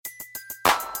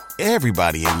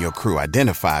Everybody in your crew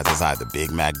identifies as either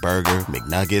Big Mac Burger,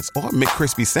 McNuggets, or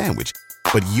McCrispy Sandwich.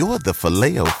 But you're the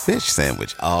Filet-O-Fish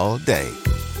Sandwich all day.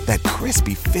 That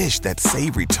crispy fish, that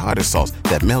savory tartar sauce,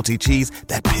 that melty cheese,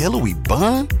 that pillowy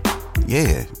bun.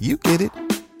 Yeah, you get it.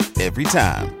 Every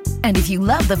time. And if you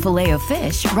love the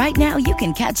Filet-O-Fish, right now you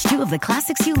can catch two of the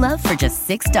classics you love for just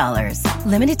 $6.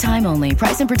 Limited time only.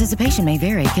 Price and participation may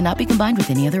vary. Cannot be combined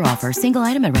with any other offer. Single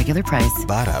item at regular price.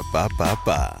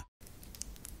 Ba-da-ba-ba-ba.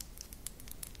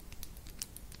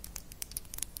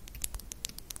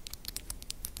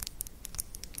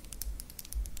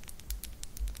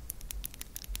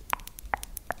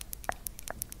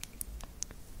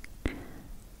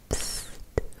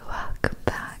 Welcome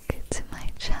back to my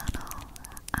channel.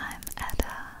 I'm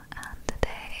Edda, and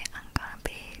today I'm gonna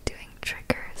be doing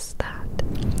triggers that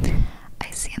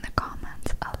I see in the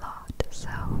comments a lot. So,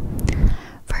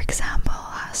 for example,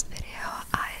 last video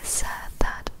I said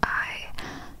that I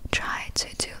try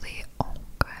to do the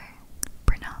okay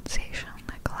pronunciation,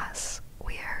 like less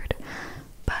weird,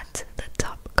 but the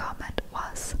top comment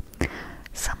was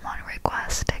someone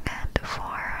requesting it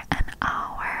for an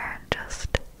hour,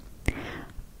 just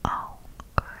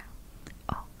okay,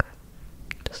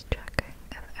 just checking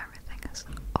if everything is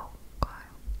okay,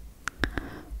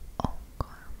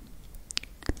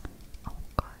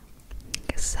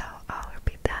 so I'll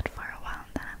repeat that for a while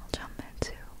and then I will jump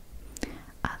into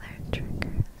other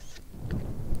triggers.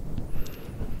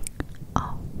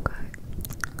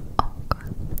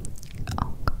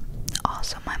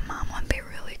 Also, my mom would be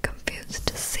really confused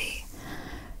to see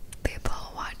people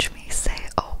watch me say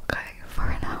okay for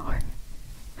an hour.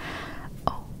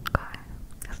 Okay.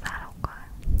 Is that okay?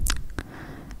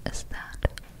 Is that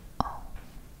okay?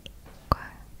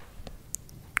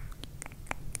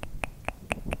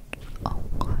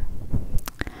 Okay.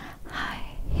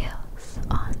 High heels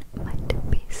on my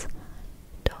tippies.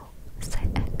 Don't say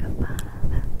ekabara,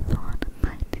 that's on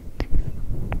my tippies.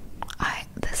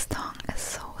 This song is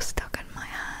so stuck in my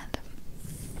head.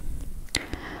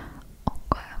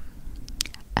 Okay.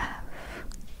 F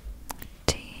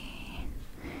T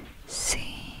C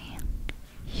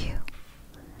U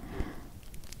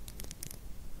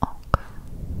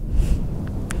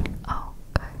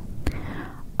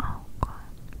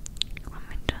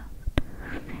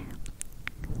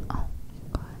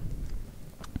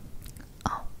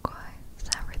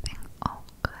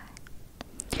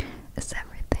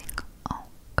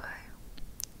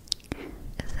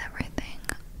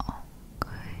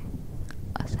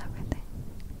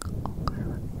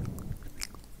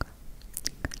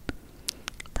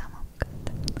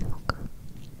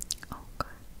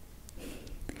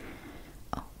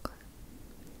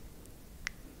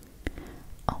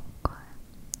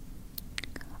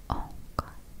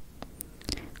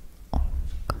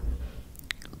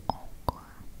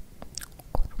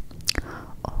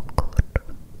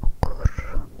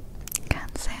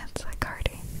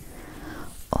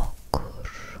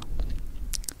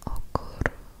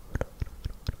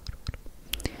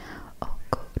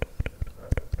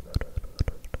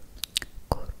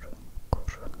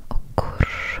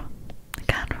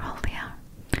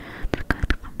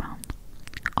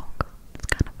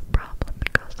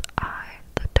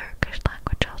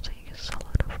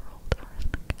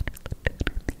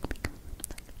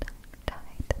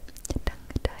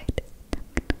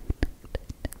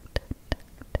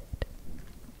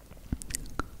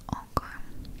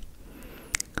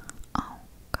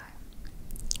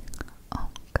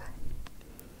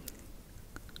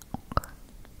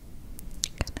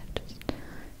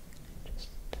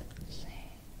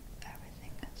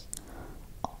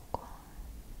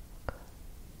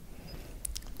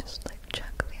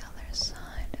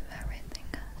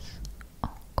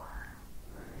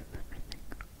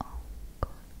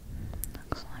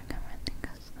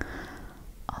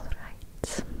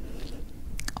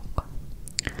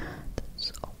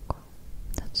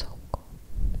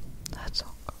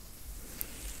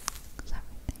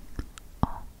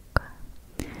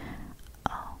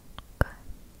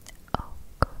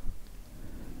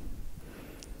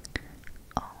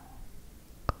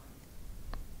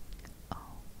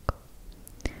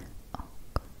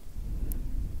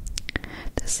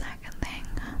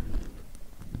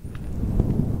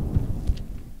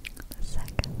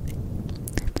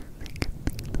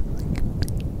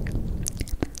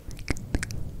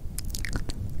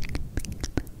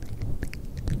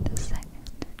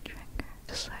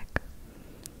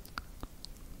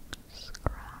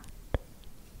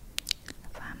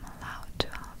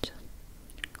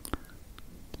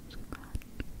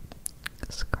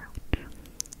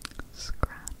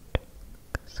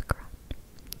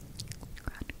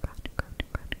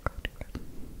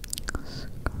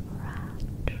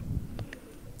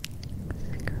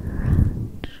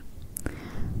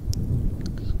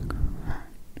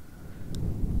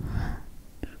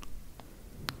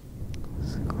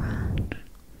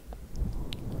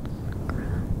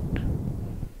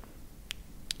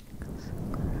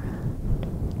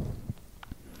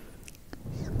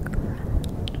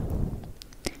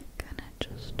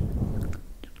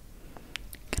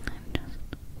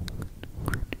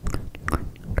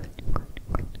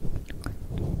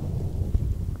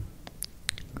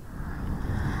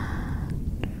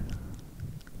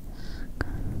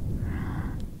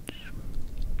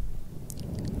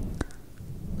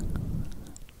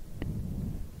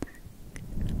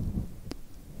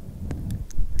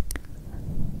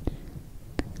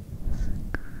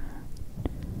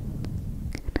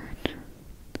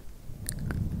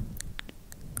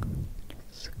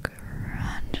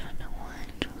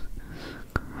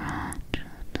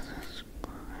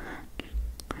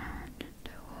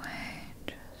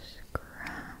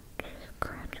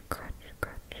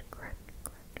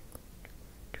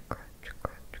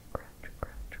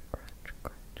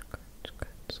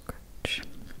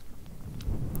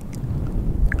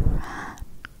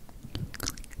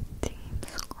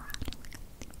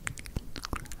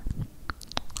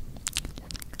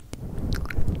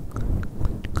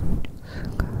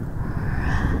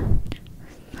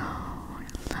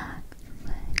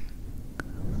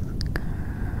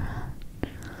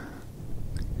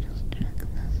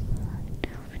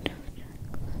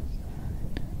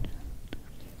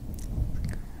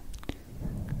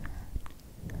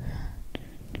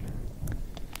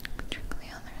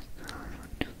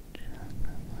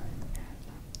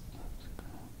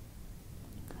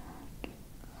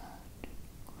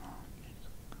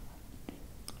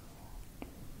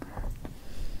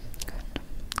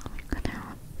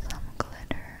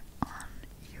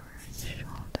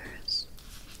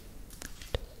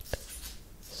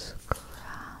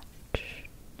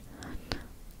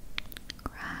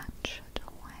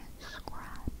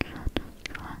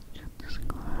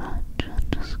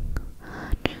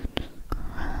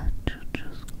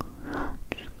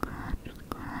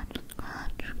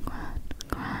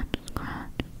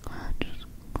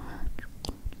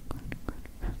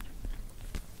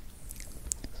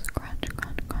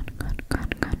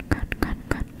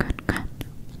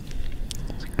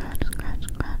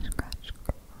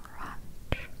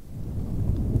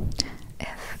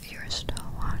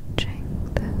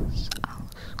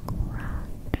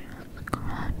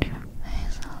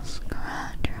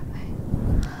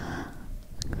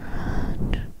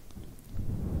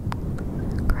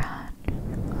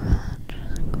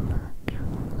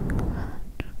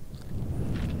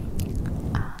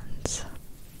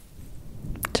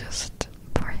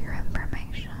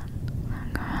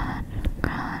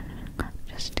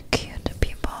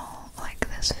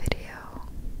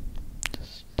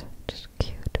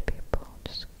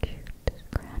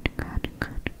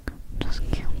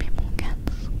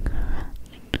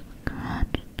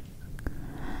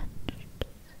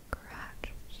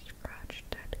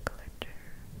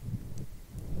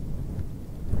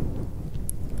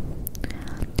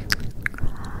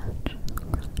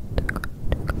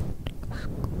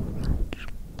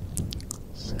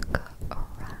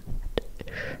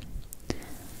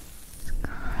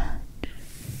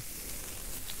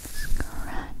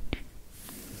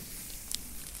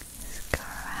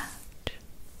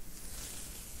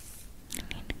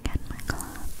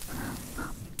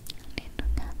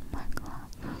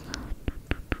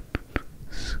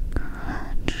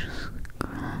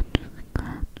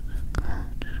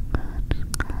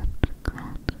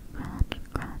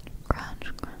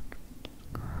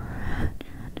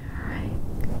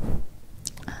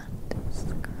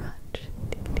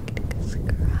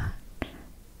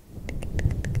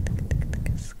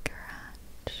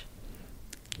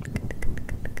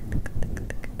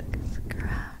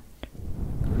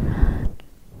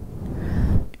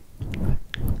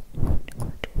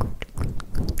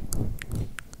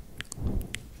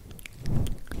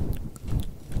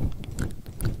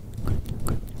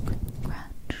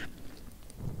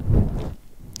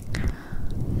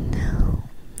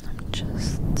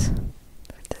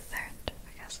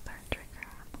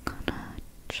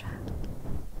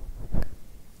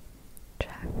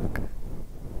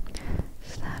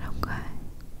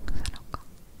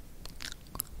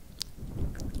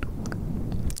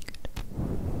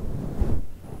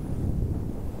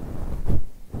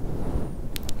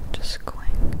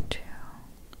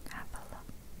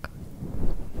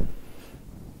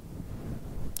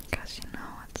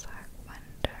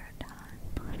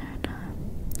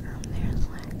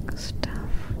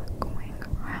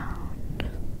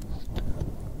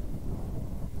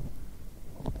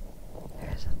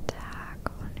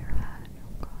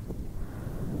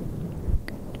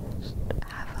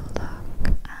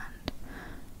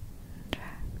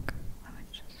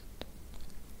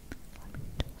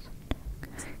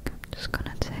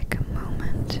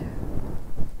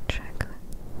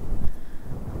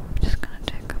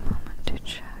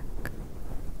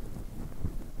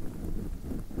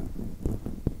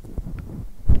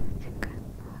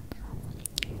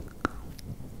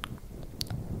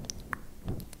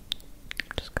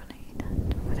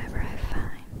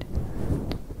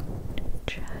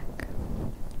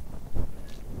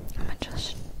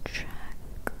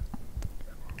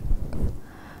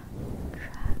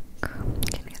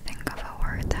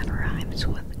rhymes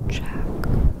with check.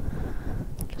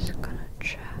 Just gonna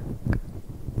check.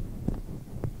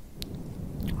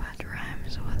 What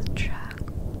rhymes with check?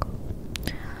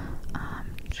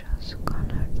 I'm just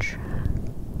gonna check.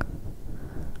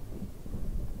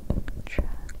 Check.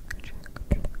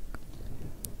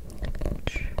 I'm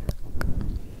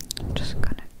just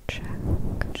gonna check.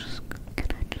 I'm just gonna check. I'm just gonna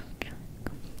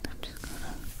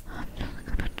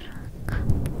check.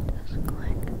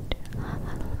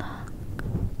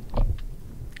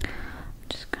 I'm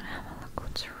just gonna have a look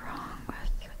what's wrong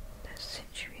with this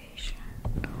situation.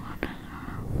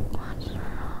 What's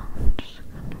wrong? I'm just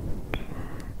gonna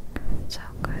check. It's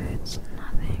okay, it's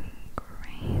nothing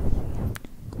crazy.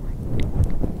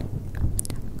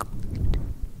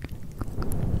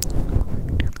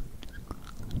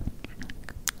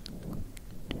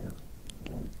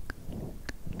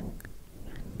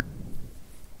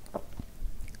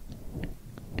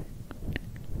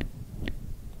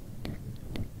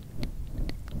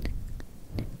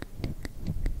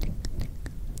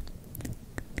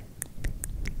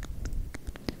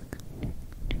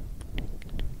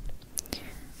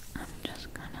 I'm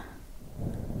just gonna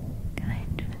check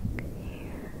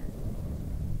here.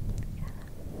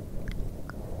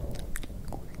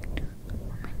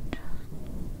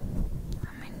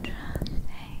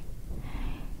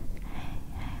 Hey,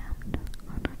 I'm just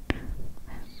gonna do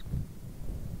this.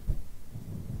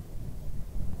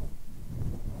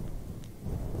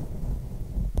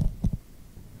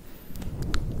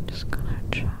 Just gonna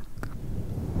check.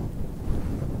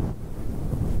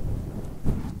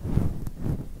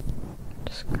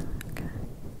 Just gonna,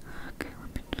 okay,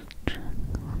 let me just check.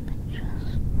 Let me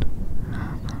just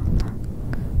have a look.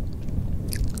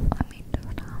 Let me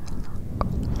just have a look.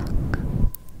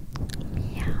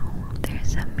 Meow.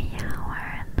 There's a meower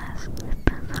in this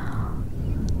episode.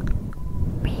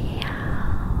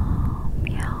 Meow.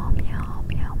 Meow, meow,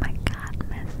 meow. My cat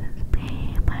misses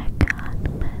me. My cat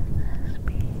misses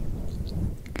me.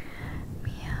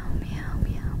 Meow, meow,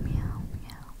 meow, meow,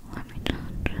 meow. Let me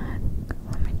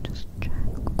just check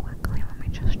quickly. Let me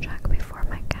just check before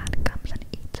my cat comes and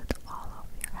eats it all off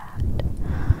your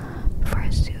head.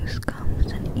 Before Zeus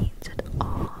comes and eats it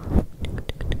all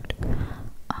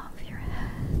off your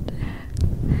head.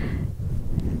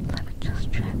 Let me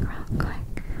just check real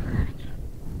quick.